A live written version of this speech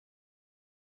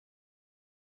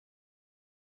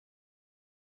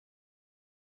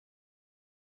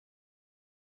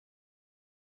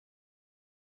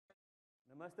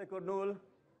Namaste, Kurnool.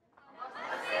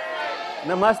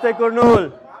 Namaste,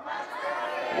 Kurnool.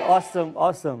 Awesome,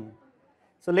 awesome.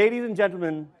 So, ladies and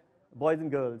gentlemen, boys and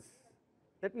girls,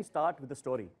 let me start with a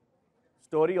story.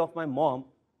 Story of my mom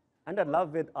and her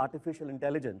love with artificial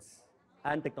intelligence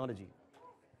and technology.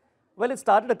 Well, it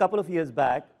started a couple of years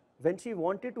back when she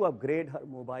wanted to upgrade her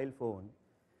mobile phone.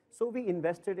 So we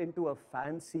invested into a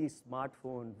fancy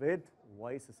smartphone with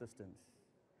voice assistance.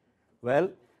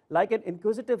 Well, like an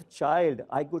inquisitive child,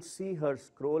 I could see her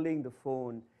scrolling the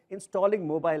phone, installing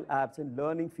mobile apps and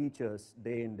learning features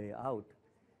day in, day out,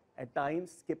 at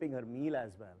times skipping her meal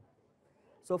as well.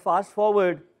 So fast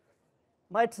forward,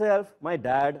 myself, my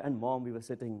dad and mom, we were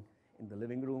sitting in the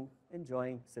living room,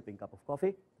 enjoying, sipping a cup of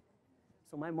coffee.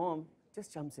 So my mom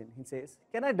just jumps in and says,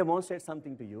 "Can I demonstrate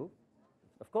something to you?"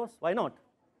 Of course, why not?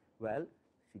 Well,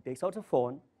 she takes out her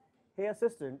phone. "Hey,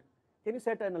 assistant, can you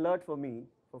set an alert for me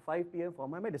for 5 p.m. for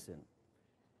my medicine?"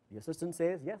 The assistant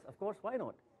says, "Yes, of course, why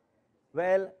not?"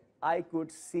 Well, I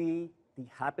could see the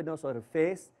happiness on her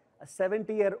face, a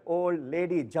 70-year-old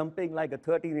lady jumping like a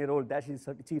 13-year-old that she's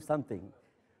achieved something.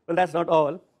 Well, that's not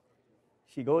all.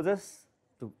 She goes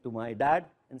to my dad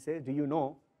and says, "Do you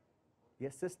know,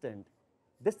 this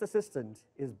assistant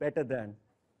is better than..."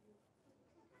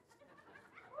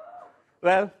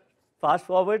 Well, fast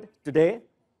forward today,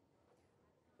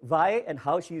 why and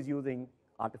how she's using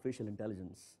artificial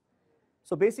intelligence.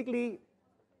 So basically,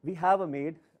 we have a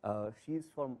maid. She's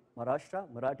from Maharashtra,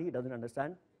 Marathi, doesn't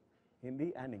understand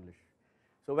Hindi and English.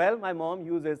 So, well, my mom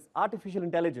uses artificial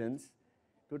intelligence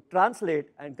to translate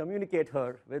and communicate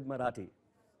her with Marathi.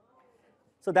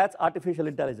 So that's artificial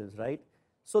intelligence, right?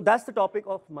 So that's the topic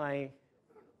of my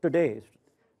today,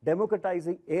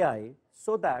 democratizing AI,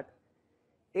 so that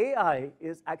AI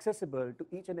is accessible to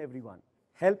each and everyone,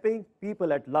 helping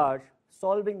people at large,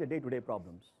 solving the day-to-day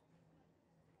problems.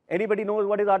 Anybody knows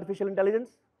what is artificial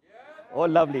intelligence? Yeah. Oh,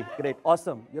 lovely, great,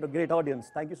 awesome. You're a great audience.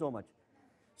 Thank you so much.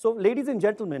 So, ladies and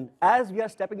gentlemen, as we are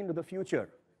stepping into the future,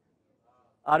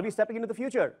 are we stepping into the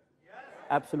future? Yes.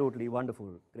 Absolutely,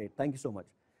 wonderful, great. Thank you so much.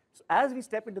 So, as we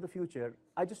step into the future,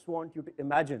 I just want you to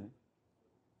imagine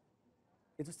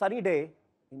it's a sunny day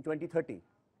in 2030.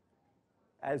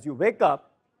 As you wake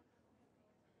up,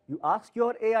 you ask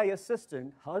your AI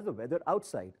assistant, "How's the weather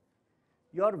outside?"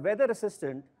 Your weather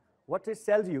assistant, what it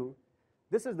tells you,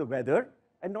 this is the weather,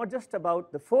 and not just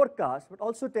about the forecast, but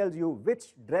also tells you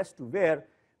which dress to wear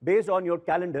based on your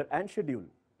calendar and schedule.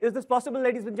 Is this possible,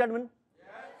 ladies and gentlemen?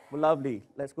 Yes. Well, lovely.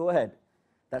 Let's go ahead.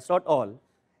 That's not all.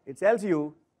 It tells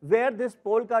you, wear this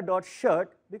polka dot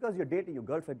shirt because you're dating your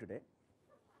girlfriend today.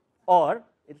 Or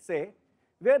it'll say,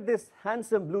 wear this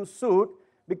handsome blue suit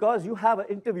because you have an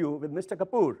interview with Mr.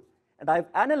 Kapoor. And I've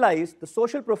analyzed the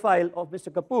social profile of Mr.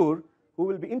 Kapoor, who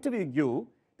will be interviewing you,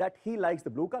 that he likes the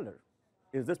blue color.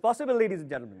 Is this possible, ladies and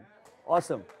gentlemen?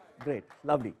 Awesome. Great.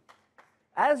 Lovely.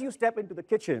 As you step into the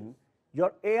kitchen,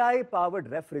 your AI-powered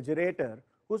refrigerator,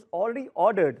 who's already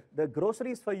ordered the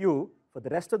groceries for you for the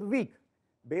rest of the week,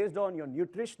 based on your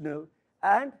nutritional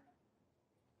and,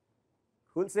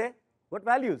 who'll say, what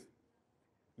values?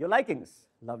 Your likings.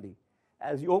 Lovely.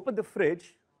 As you open the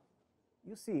fridge,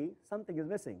 you see something is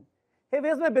missing. "Hey,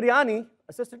 where's my biryani,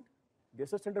 assistant?" The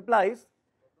assistant replies,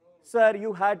 "Sir,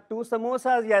 you had 2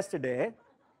 samosas yesterday,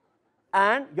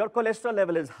 and your cholesterol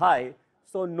level is high,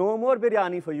 so no more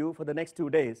biryani for you for the next 2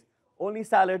 days, only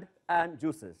salad and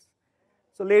juices."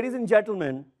 So, ladies and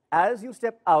gentlemen, as you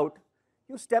step out,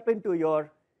 you step into your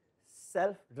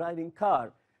self-driving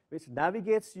car, which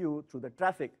navigates you through the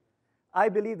traffic. I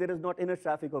believe there is not enough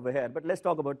traffic over here, but let's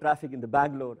talk about traffic in the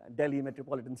Bangalore and Delhi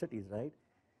metropolitan cities, right?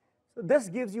 So this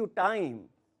gives you time.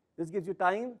 This gives you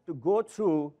time to go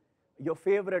through your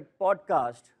favorite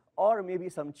podcast or maybe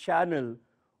some channel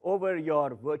over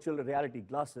your virtual reality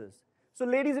glasses. So,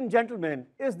 ladies and gentlemen,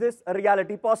 is this a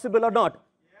reality possible or not?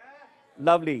 Yes.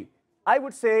 Lovely. I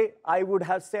would say I would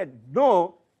have said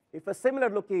no if a similar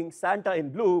looking Santa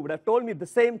in blue would have told me the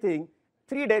same thing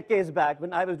 3 decades back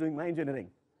when I was doing my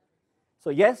engineering. So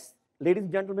yes, ladies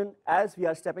and gentlemen, as we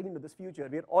are stepping into this future,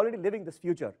 we are already living this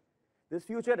future. This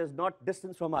future is not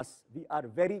distant from us. We are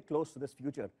very close to this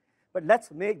future. But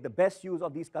let's make the best use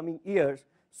of these coming years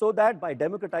so that by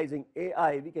democratizing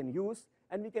AI, we can use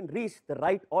and we can reach the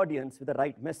right audience with the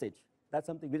right message. That's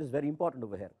something which is very important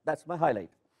over here. That's my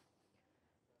highlight.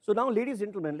 So now, ladies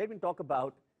and gentlemen, let me talk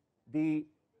about the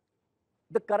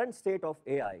current state of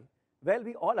AI. Well,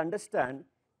 we all understand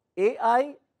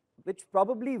AI, which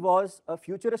probably was a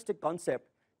futuristic concept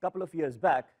a couple of years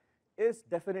back, is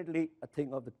definitely a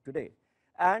thing of today.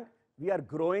 And we are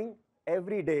growing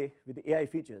every day with the AI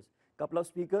features. couple of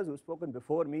speakers who've spoken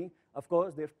before me, of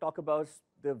course, they've talked about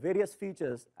the various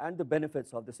features and the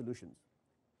benefits of the solutions.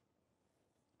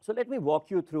 So let me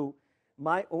walk you through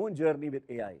my own journey with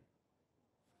AI.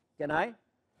 Can I?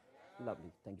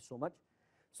 Lovely, thank you so much.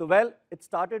 So well, it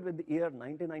started with the year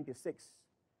 1996.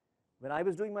 When I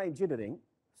was doing my engineering,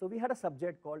 so we had a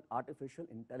subject called artificial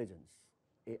intelligence,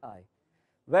 AI.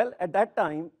 Well, at that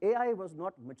time, AI was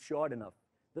not matured enough.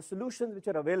 The solutions which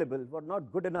are available were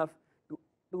not good enough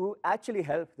to actually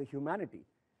help the humanity.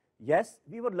 Yes,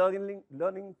 we were learning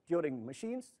Turing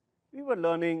machines, we were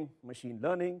learning machine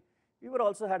learning, we were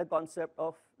also had a concept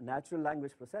of natural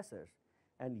language processors.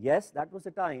 And yes, that was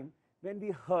the time when we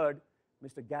heard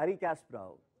Mr. Garry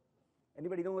Kasparov.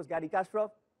 Anybody know who was Garry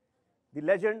Kasparov? The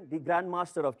legend, the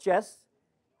grandmaster of chess,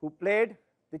 who played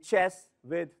the chess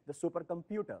with the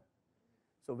supercomputer.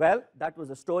 So well, that was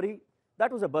a story, that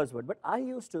was a buzzword. But I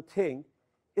used to think,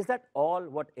 is that all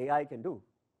what AI can do?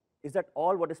 Is that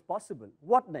all what is possible?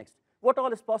 What next? What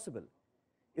all is possible?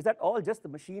 Is that all just the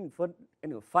machine for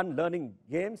fun learning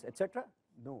games, etc.?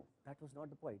 No, that was not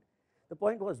the point. The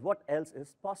point was what else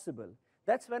is possible.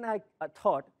 That's when I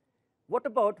thought, what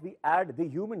about we add the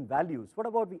human values? What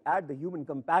about we add the human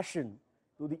compassion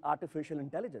to the artificial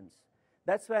intelligence?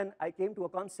 That's when I came to a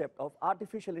concept of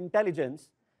artificial intelligence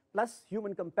plus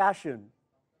human compassion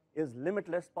is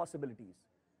limitless possibilities.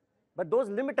 But those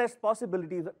limitless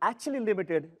possibilities were actually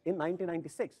limited in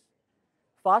 1996.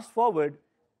 Fast forward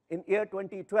in year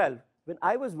 2012, when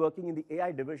I was working in the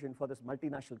AI division for this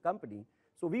multinational company,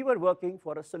 so we were working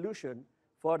for a solution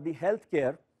for the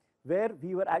healthcare where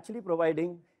we were actually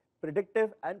providing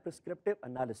predictive and prescriptive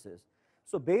analysis.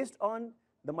 So based on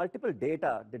the multiple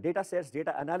data, the data sets,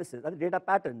 data analysis, and the data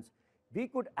patterns, we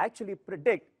could actually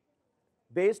predict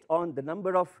based on the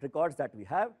number of records that we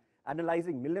have,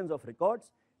 analyzing millions of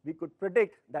records, we could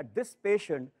predict that this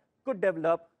patient could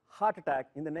develop heart attack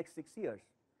in the next 6 years.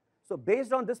 So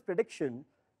based on this prediction,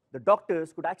 the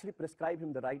doctors could actually prescribe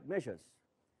him the right measures.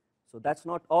 So that's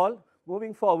not all.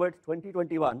 Moving forward,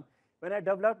 2021, when I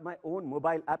developed my own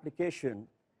mobile application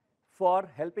for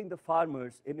helping the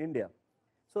farmers in India.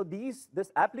 So this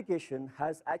application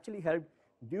has actually helped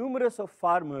numerous of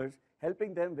farmers,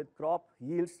 helping them with crop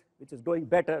yields, which is going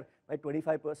better by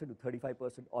 25% to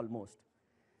 35% almost.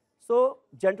 So,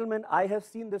 gentlemen, I have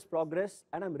seen this progress,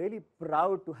 and I'm really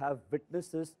proud to have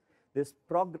witnessed this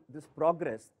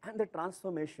progress and the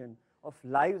transformation of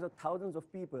lives of thousands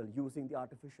of people using the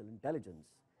artificial intelligence.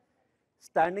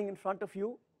 Standing in front of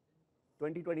you,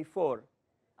 2024,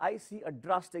 I see a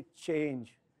drastic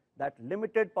change that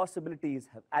limited possibilities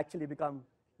have actually become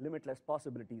limitless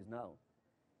possibilities now.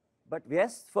 But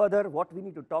yes, further, what we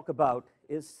need to talk about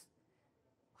is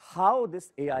how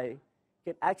this AI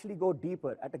can actually go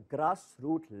deeper at a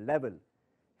grassroots level,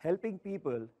 helping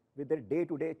people with their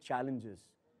day-to-day challenges.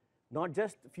 Not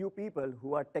just a few people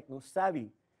who are techno-savvy,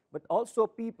 but also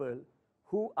people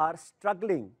who are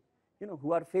struggling,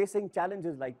 who are facing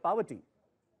challenges like poverty,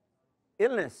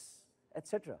 illness,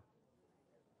 etc.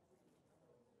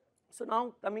 So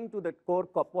now coming to the core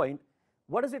point,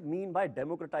 what does it mean by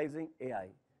democratizing AI?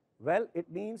 Well,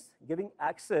 it means giving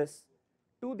access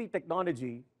to the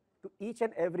technology to each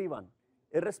and everyone,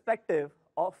 irrespective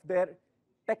of their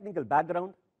technical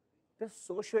background, their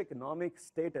socioeconomic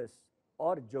status,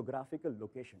 or geographical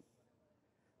location.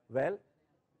 Well,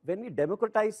 when we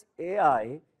democratize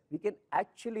AI, we can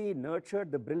actually nurture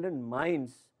the brilliant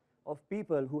minds of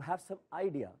people who have some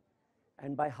idea.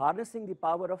 And by harnessing the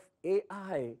power of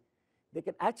AI, they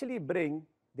can actually bring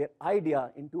their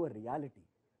idea into a reality.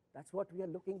 That's what we are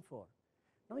looking for.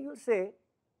 Now you'll say,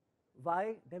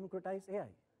 why democratize AI?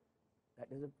 That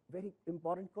is a very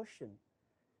important question.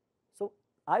 So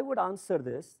I would answer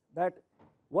this, that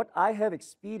what I have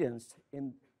experienced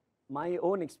in my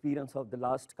own experience of the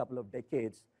last couple of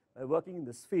decades working in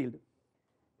this field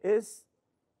is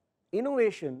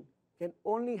innovation can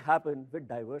only happen with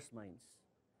diverse minds.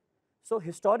 So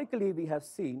historically, we have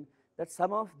seen that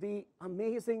some of the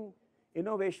amazing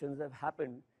innovations have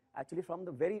happened actually from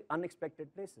the very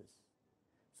unexpected places.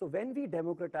 So when we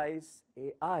democratize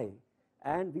AI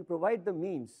and we provide the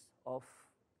means of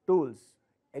tools,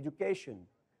 education,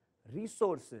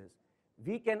 resources,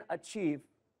 we can achieve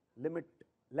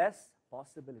limitless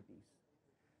possibilities.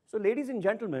 So ladies and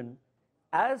gentlemen,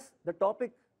 as the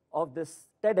topic of this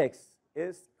TEDx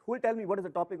is, who will tell me what is the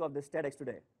topic of this TEDx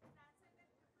today?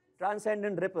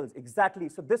 Transcendent ripples, exactly.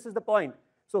 So this is the point.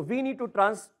 So we need to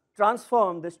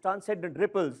transform this transcendent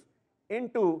ripples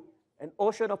into an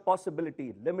ocean of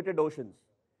possibility, limited oceans.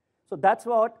 So that's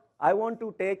what I want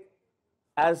to take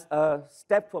as a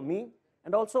step for me.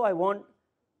 And also I want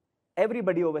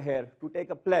everybody over here to take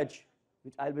a pledge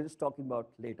which I'll be just talking about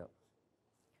later.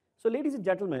 So ladies and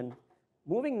gentlemen,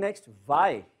 moving next,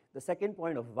 why, the second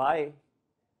point of why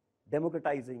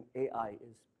democratizing AI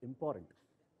is important.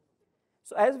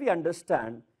 So as we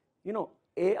understand,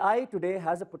 AI today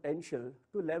has a potential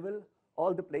to level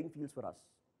all the playing fields for us.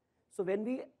 So when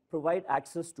we provide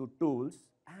access to tools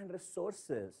and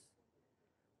resources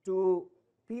to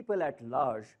people at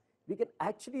large, we can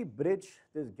actually bridge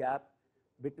this gap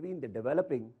between the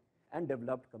developing and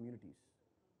developed communities.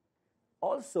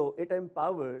 Also, it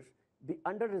empowers the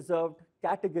under-reserved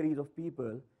categories of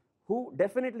people who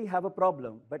definitely have a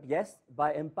problem, but yes,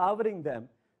 by empowering them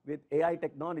with AI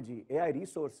technology, AI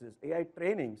resources, AI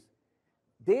trainings,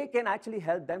 they can actually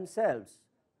help themselves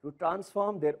to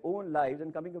transform their own lives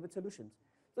and coming up with solutions.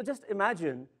 So just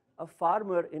imagine a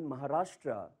farmer in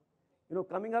Maharashtra,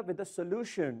 coming up with a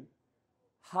solution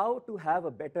how to have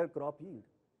a better crop yield.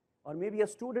 Or maybe a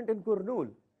student in Kurnool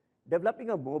developing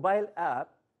a mobile app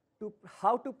to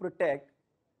how to protect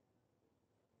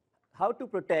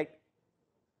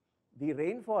the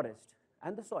rainforest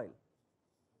and the soil.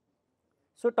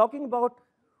 So talking about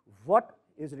what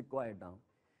is required now,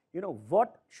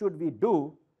 what should we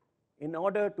do in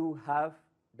order to have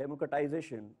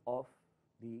democratization of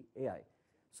the AI?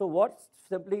 So what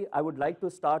simply I would like to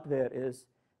start here is,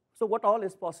 so what all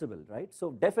is possible, right?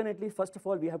 So definitely, first of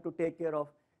all, we have to take care of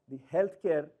the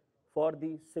healthcare for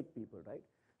the sick people, right?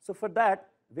 So for that,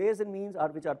 ways and means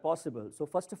which are possible. So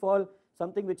first of all,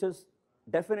 something which is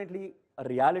definitely a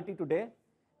reality today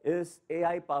is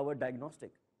AI-powered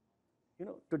diagnostic.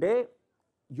 Today,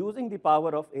 using the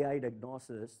power of AI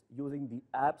diagnosis, using the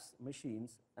apps,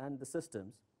 machines, and the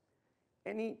systems,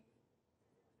 any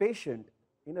patient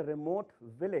in a remote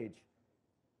village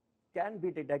can be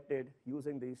detected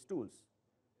using these tools.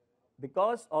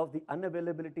 Because of the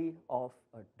unavailability of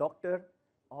a doctor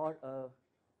or a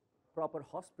proper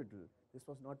hospital, this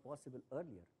was not possible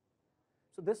earlier.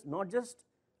 So this not just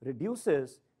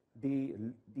reduces the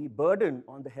burden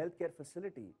on the healthcare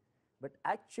facility, but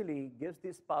actually gives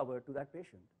this power to that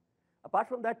patient. Apart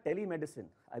from that, telemedicine,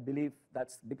 I believe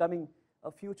that's becoming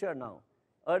a future now.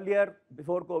 Earlier,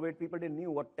 before COVID, people didn't know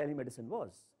what telemedicine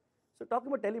was. So talking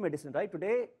about telemedicine, right?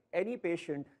 Today, any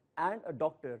patient and a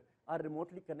doctor are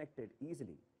remotely connected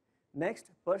easily. Next,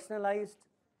 personalized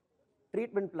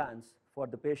treatment plans for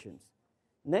the patients.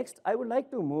 Next, I would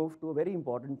like to move to a very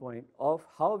important point of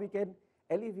how we can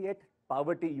alleviate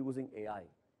poverty using AI.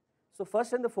 So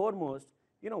first and the foremost,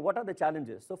 what are the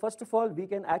challenges? So first of all, we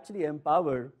can actually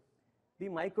empower the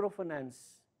microfinance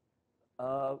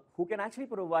who can actually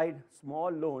provide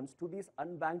small loans to this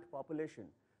unbanked population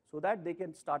so that they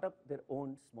can start up their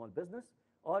own small business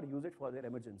or use it for their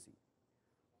emergency.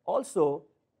 Also,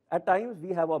 at times we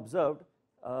have observed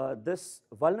this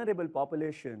vulnerable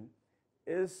population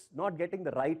is not getting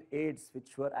the right aids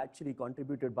which were actually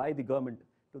contributed by the government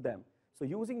to them. So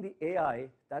using the AI,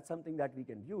 that's something that we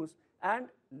can use, and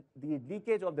the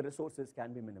leakage of the resources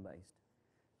can be minimized.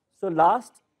 So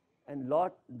last and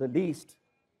not the least,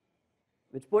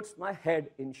 which puts my head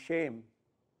in shame,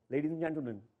 ladies and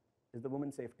gentlemen, is the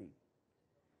women's safety.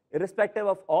 Irrespective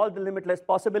of all the limitless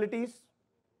possibilities,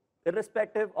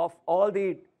 irrespective of all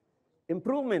the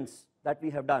improvements that we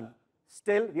have done,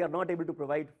 still we are not able to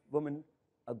provide women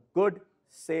a good,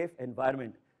 safe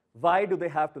environment. Why do they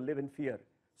have to live in fear?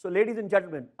 So ladies and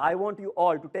gentlemen, I want you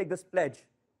all to take this pledge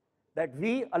that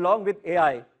we, along with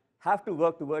AI, have to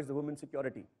work towards the women's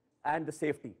security and the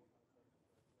safety.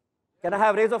 Can I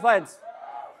have raise of hands?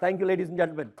 Thank you, ladies and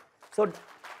gentlemen. So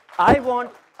I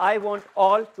want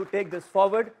all to take this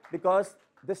forward because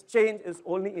this change is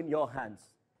only in your hands.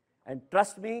 And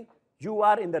trust me, you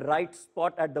are in the right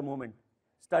spot at the moment.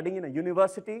 Studying in a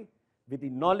university with the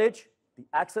knowledge, the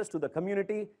access to the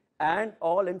community, and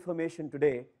all information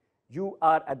today, you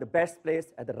are at the best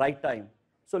place at the right time.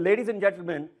 So ladies and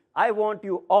gentlemen, I want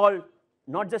you all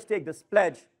not just take this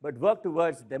pledge, but work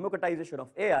towards democratization of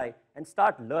AI and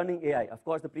start learning AI. Of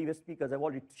course, the previous speakers have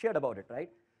already shared about it, right?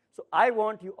 So I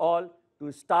want you all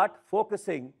to start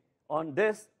focusing on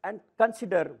this and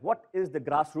consider what is the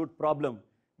grassroots problem.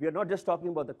 We are not just talking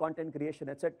about the content creation,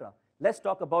 etc. Let's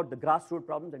talk about the grassroots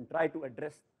problems and try to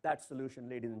address that solution,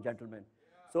 ladies and gentlemen.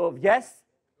 So yes,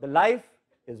 the life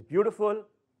is beautiful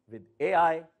with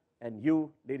AI and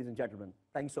you, ladies and gentlemen.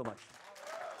 Thank you so much.